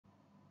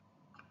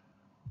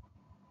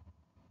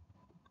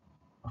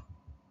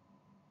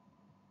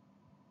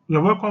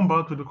You're welcome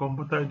back to the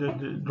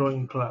computer-aided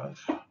drawing class.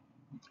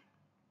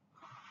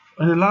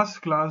 In the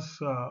last class,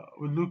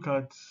 we look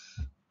at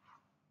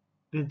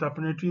the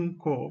interpenetrating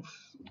curves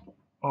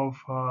of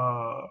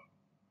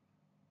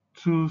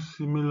two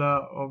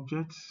similar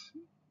objects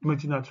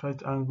meeting at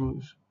right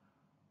angles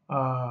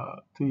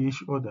to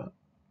each other.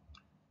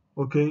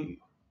 Okay,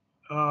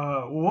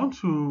 we want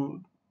to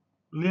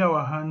lay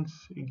our hands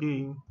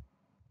again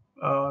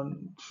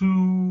on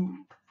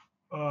two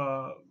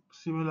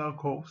similar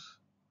curves,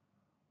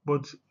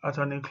 but at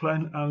an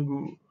inclined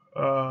angle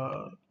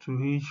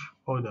to each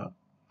other.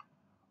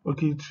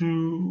 Okay,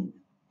 to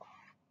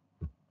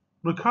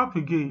recap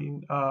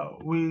again,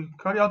 we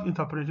carry out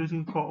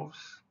interpretation curves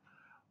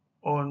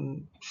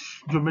on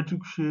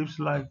geometric shapes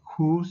like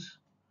cones,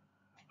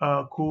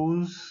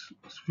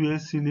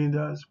 spheres,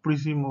 cylinders,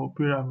 prism, or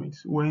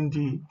pyramids when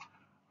they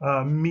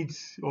meet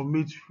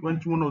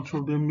when one or two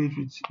of them meet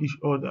with each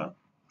other.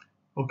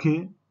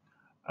 Okay,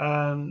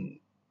 and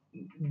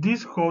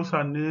these curves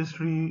are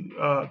necessary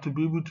to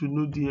be able to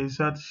know the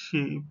exact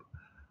shape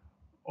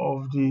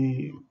of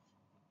the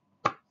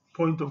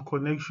point of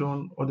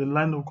connection or the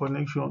line of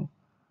connection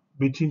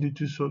between the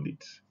two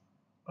solids.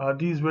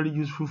 This is very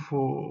useful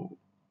for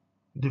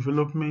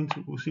development.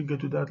 We'll still get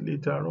to that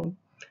later on.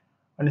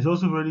 And it's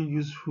also very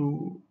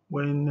useful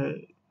when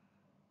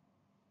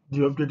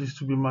the object is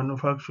to be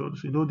manufactured.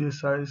 So you know the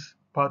size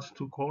parts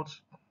to cut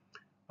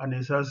and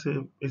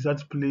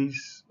exact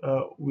place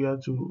where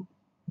to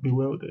be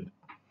welded.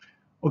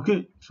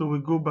 Okay, so we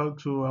go back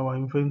to our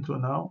inventor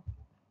now.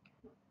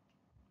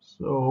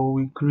 So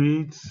we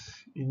create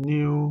a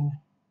new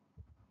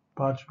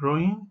part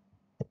drawing.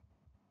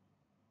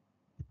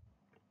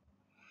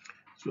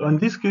 So in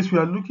this case, we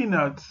are looking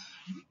at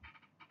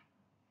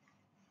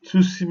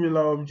two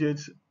similar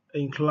objects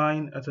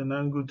inclined at an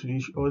angle to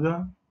each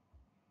other.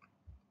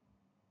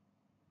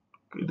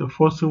 Okay, the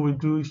first thing we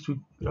do is to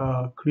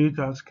create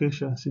our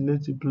sketch and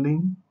select a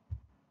plane,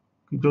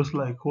 just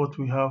like what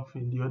we have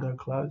in the other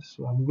class.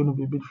 So I'm going to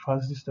be a bit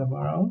fast this time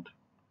around.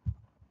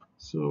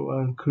 So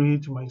I'll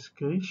create my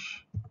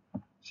sketch.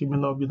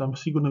 Similar object, I'm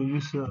still going to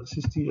use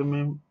 60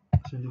 mm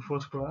in the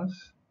first class.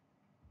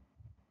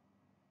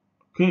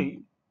 Okay,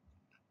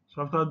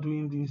 so after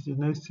doing this, the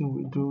next thing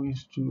we do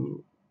is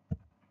to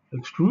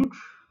extrude.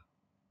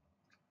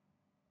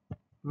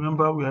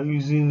 Remember, we are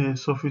using a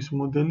surface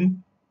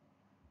modeling.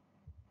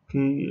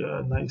 Okay,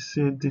 and I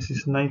said this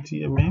is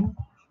 90 mm.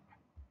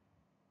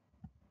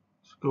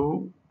 Let's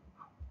go.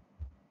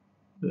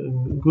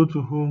 Then go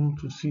to home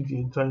to see the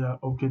entire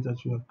object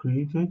that you have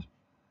created.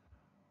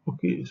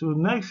 Okay, so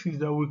next is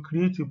that we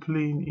create a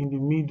plane in the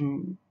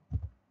middle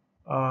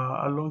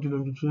along the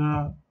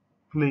longitudinal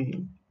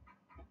plane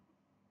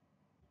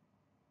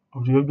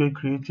of the object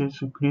created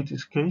to create a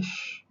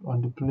sketch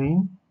on the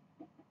plane,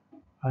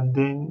 and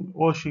then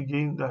watch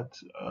again that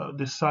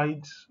the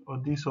sides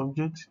of this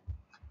object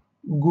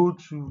go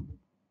to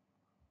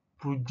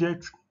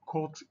project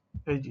cut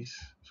edges.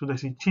 So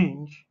there's a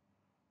change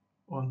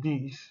on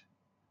this.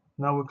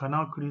 Now we can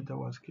now create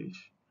our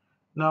sketch.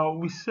 Now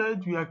we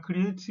said we are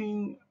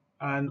creating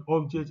an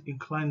object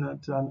inclined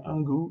at an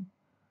angle.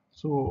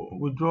 So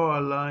we draw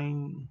a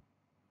line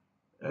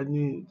at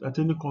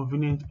any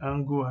convenient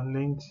angle and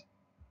length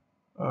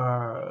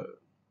uh,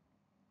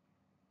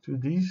 to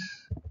this.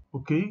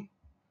 Okay.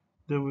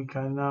 Then we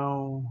can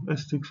now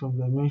let's take some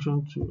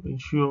dimension to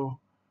ensure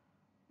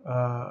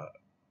uh,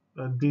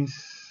 that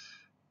this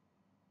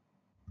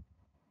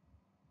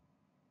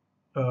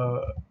uh,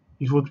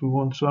 is what we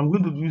want. So I'm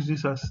going to use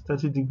this as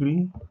 30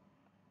 degree.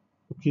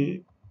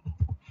 Okay.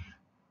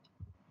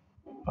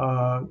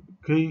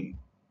 Okay.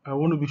 I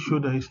want to be sure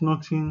there is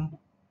nothing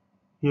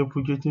here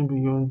projecting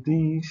beyond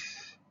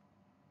this.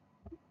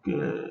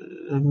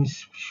 Let me be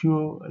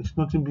sure it's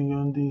nothing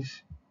beyond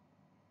this.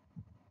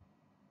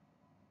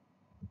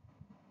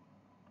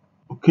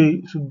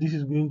 Okay, so this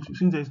is going to,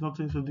 since there is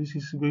nothing, so this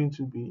is going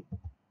to be,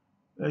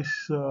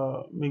 let's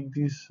make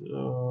this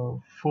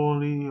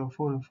 40 or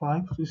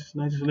 45. This is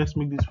 90, so let's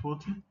make this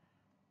 40.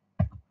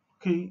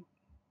 Okay,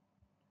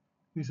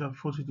 this is at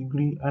 40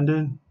 degree, and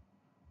then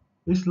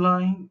this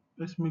line,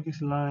 let's make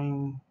this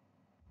line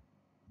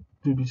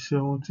to be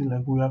 70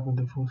 like we have in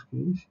the first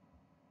case.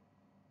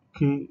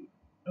 Okay,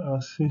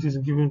 since it's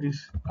given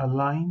this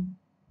align,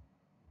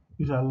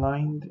 is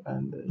aligned,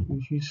 and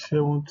we use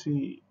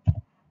 70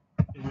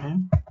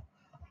 mm.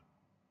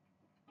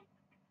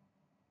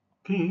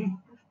 Okay,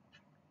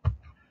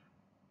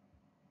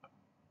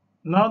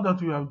 now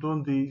that we have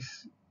done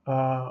this,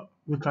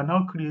 we can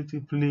now create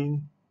a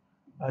plane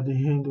at the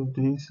end of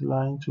this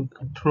line to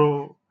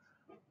draw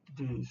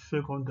the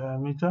second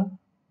diameter.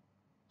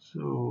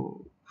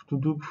 So to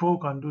do before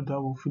we can do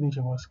that, we'll finish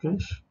our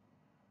sketch.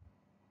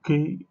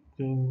 Okay,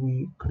 then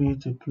we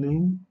create a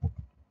plane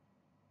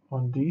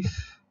on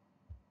this.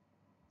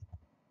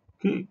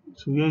 Okay,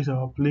 so here is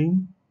our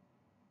plane,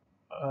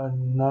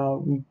 and now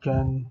we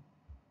can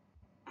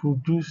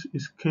produce a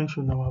sketch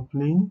on our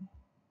plane.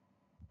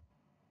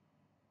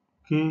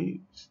 Okay,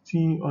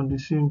 still on the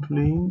same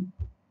plane.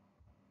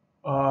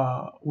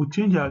 We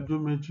change our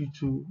geometry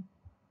to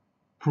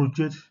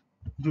project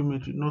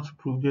geometry, not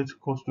project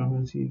cost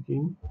geometry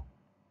again.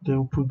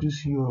 Then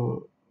produce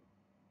your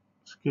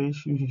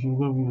sketch, which is going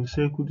to be a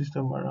circle this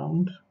time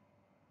around.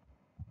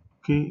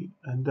 Okay,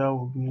 and that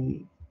will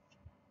be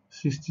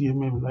 60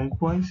 mm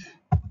likewise.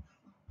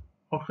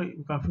 Okay,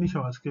 we can finish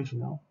our sketch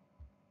now.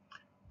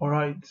 All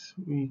right,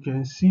 we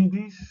can see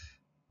this.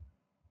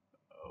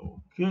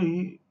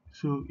 Okay,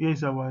 so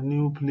here's our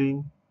new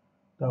plane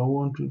that I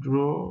want to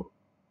draw.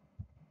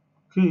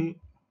 Okay,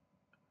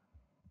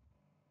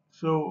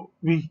 so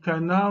we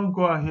can now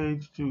go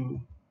ahead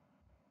to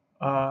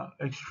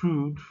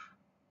extrude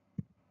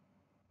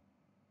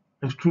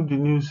the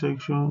new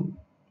section.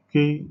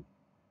 Okay,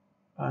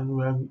 and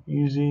we are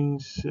using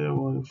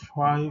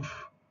 7.5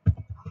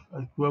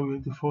 like where we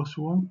had the first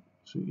one.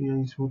 So here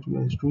is what we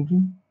are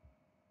extruding,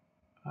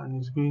 and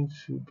it's going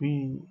to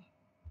be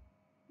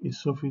a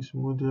surface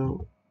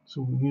model.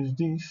 So we use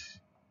this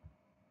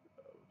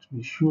to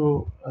be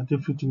sure that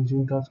everything is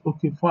intact.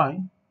 Okay,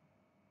 fine,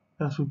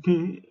 that's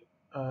okay.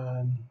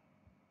 And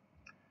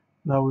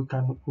now we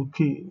can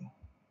okay.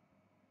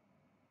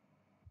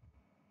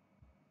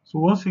 So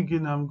once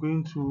again, I'm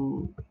going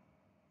to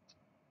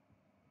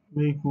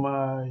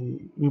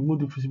remove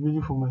the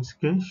visibility for my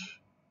sketch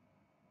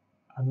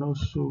and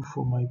also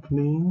for my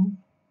plane.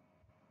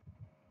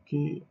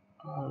 Okay,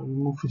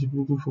 remove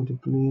visibility for the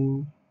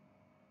plane.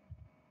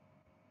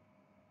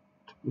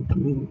 The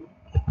plane.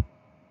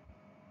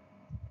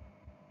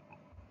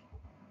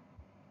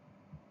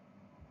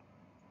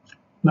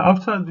 Now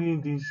after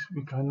doing this,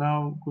 we can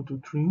now go to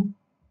trim.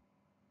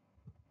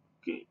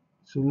 Okay,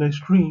 so let's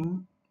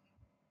trim.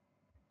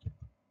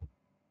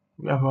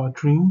 We have our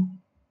trim.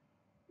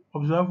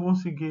 Observe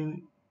once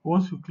again,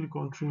 once you click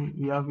on trim,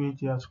 you have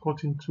it as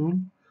cutting tool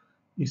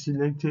is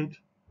selected.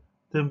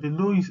 Then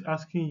below is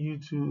asking you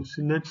to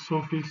select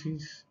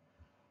surfaces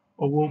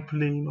or wall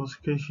plane or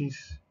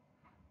sketches.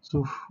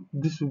 So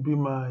this will be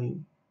my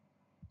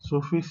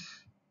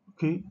surface.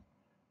 Okay,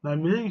 now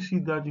immediately you see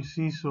that, you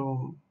see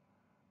some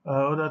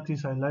other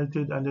things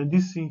highlighted, and then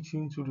this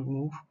thing to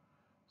remove.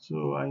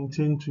 So I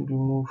intend to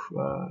remove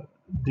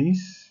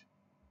this.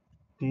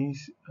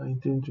 I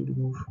intend to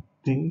remove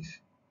this.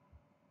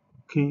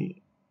 Okay,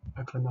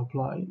 I can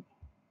apply.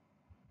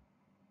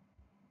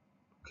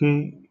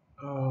 Okay,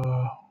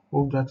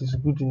 hope that is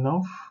good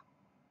enough.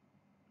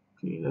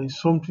 Okay, there is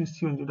something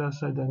still on the other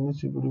side that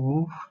needs to be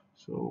removed,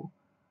 so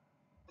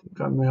I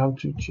think I may have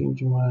to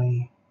change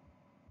my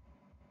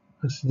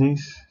as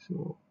this.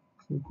 So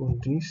click on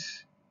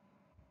this.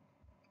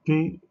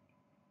 Okay,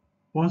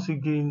 once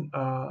again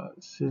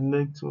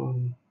select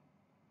on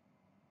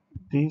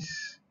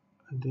this,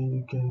 and then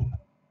you can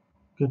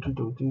get rid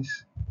of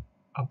this,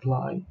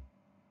 apply.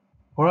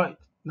 All right,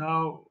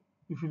 now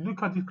if you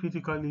look at it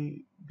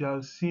critically, there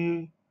are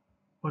still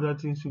other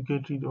things to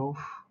get rid of.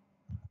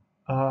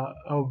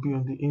 I'll be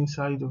on the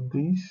inside of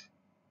this.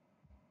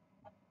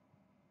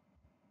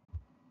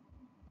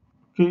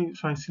 Okay,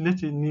 so I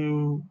select a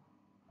new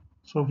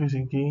surface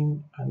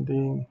again, and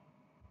then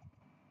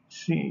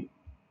see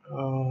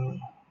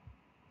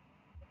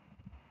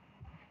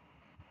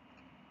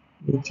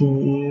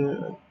getting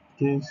here,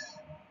 this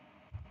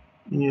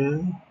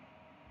here,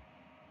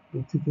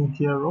 be taken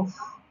care of.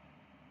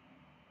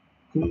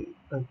 Okay,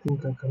 I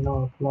think I can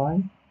now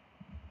apply.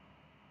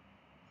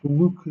 If you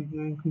look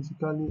again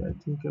critically, I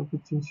think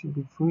everything should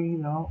be free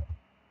now.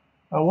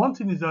 One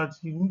thing is that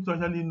you need to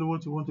actually know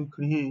what you want to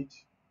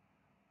create,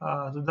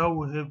 so that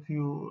will help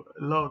you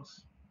a lot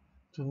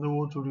to know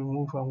what to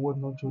remove and what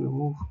not to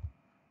remove.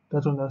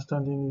 That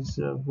understanding is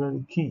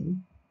very key.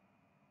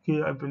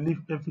 Okay, I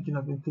believe everything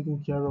has been taken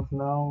care of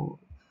now.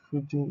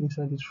 Everything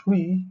inside is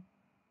free.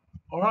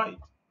 All right.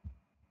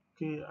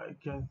 Okay, I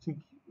can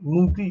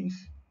move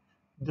this.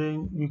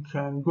 Then you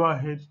can go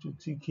ahead to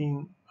tick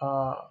in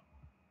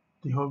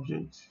the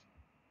object.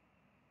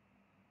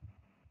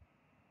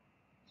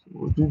 So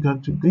we'll do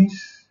that to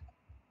this.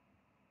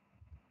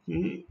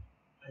 Okay,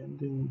 and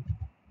then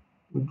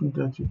we'll do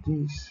that to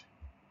this.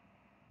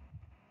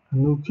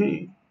 And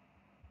okay.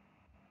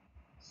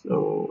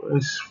 So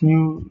let's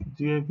view,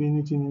 do you have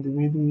anything in the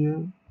middle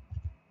here?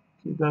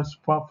 Okay, that's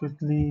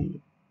perfectly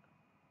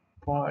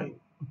fine.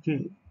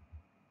 Okay,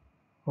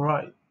 all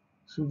right.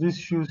 So this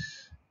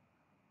shows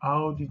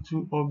how the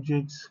two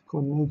objects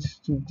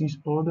connect to this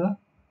other.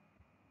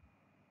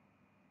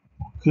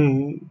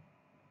 Okay,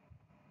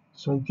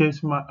 so I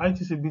guess my height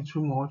is a bit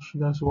too much.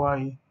 That's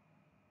why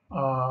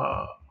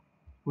uh,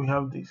 we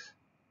have this.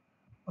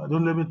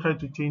 Don't let me try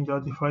to change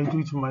that. If I do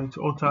it, might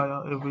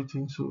alter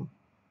everything. So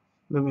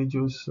let me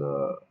just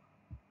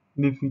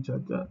leave it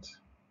at that.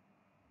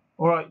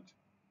 All right.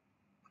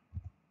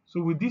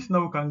 So with this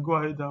now, we can go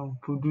ahead and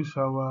produce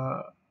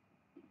uh,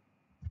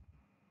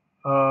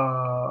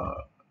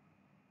 our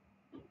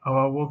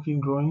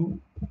working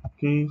drawing.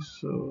 Okay,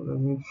 so let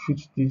me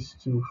fit this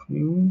to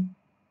view.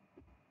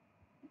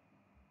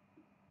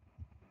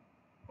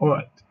 All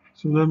right.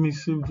 So let me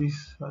save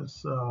this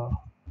as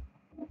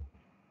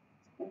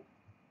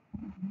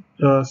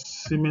a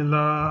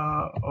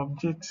similar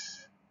object.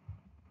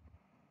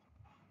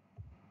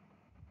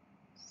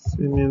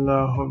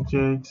 similar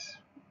objects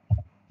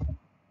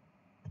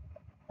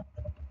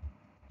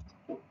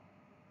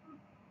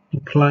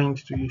inclined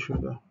to each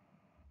other.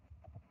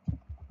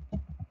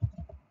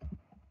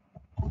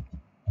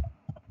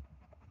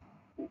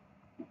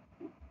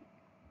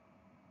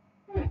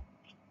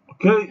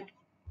 Okay,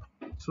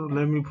 so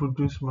let me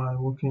produce my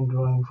working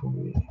drawing for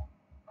me.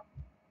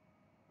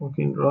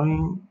 Working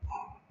drawing.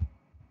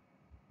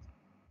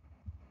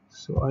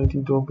 So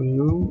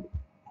IDW.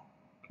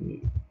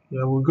 Okay,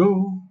 here we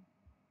go.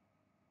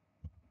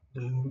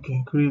 Then we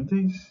can create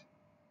this.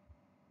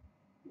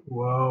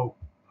 Wow,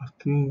 I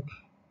think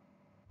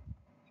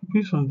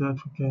based on that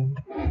we can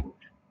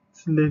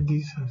select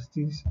this as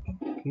this.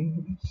 Okay,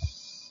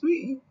 let's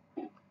see.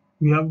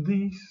 We have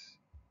this,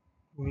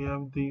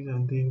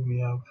 and then we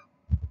have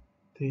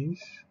this.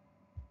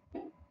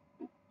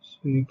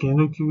 So you can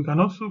okay, we can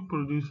also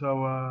produce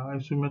our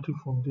isometric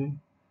from there.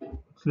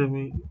 But let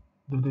me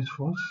do this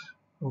first.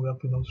 We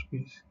have enough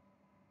space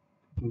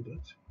to do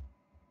that.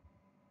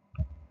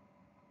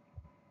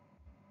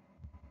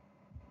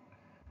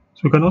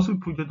 So we can also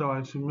project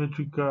our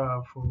isometric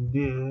from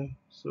there.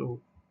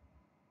 So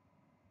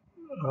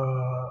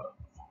uh,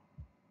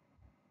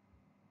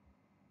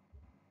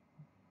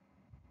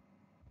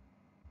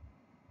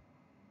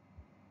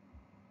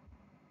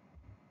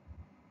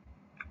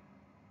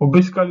 but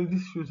basically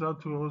this shows how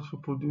to also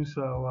produce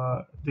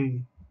our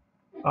the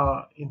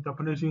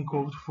interpolation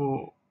curves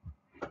for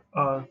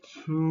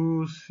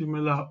two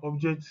similar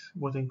objects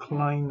but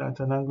inclined at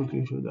an angle to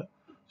each other.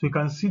 So you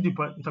can see the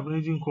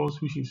interpolation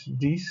curves, which is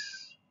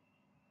this.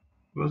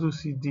 We also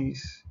see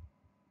this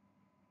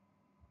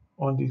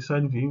on the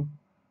side view.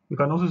 We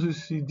can also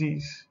see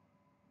this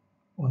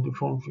on the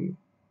front view.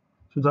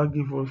 So that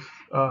gives us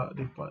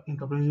the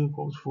interpolation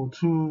curves for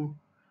two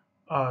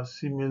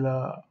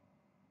similar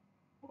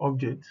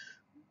objects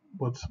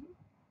but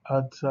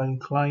at an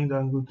inclined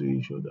angle to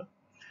each other.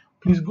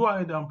 Please go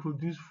ahead and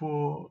produce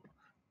for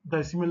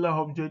the similar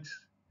objects,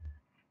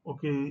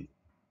 okay,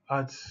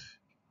 at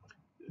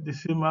the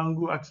same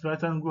angle, at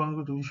right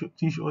angle to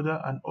each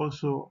other, and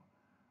also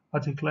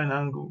at inclined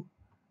angle.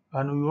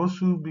 And it will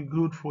also be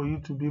good for you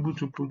to be able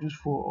to produce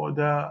for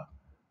other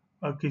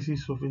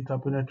cases of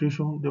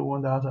interpenetration, the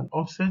one that has an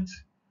offset,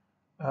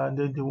 and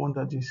then the one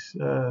that is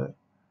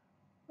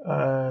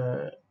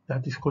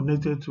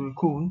connected to a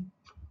cone.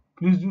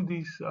 Please do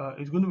this.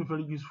 It's going to be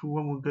very useful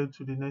when we get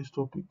to the next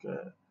topic,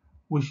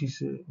 which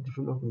is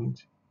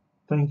development.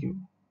 Thank you.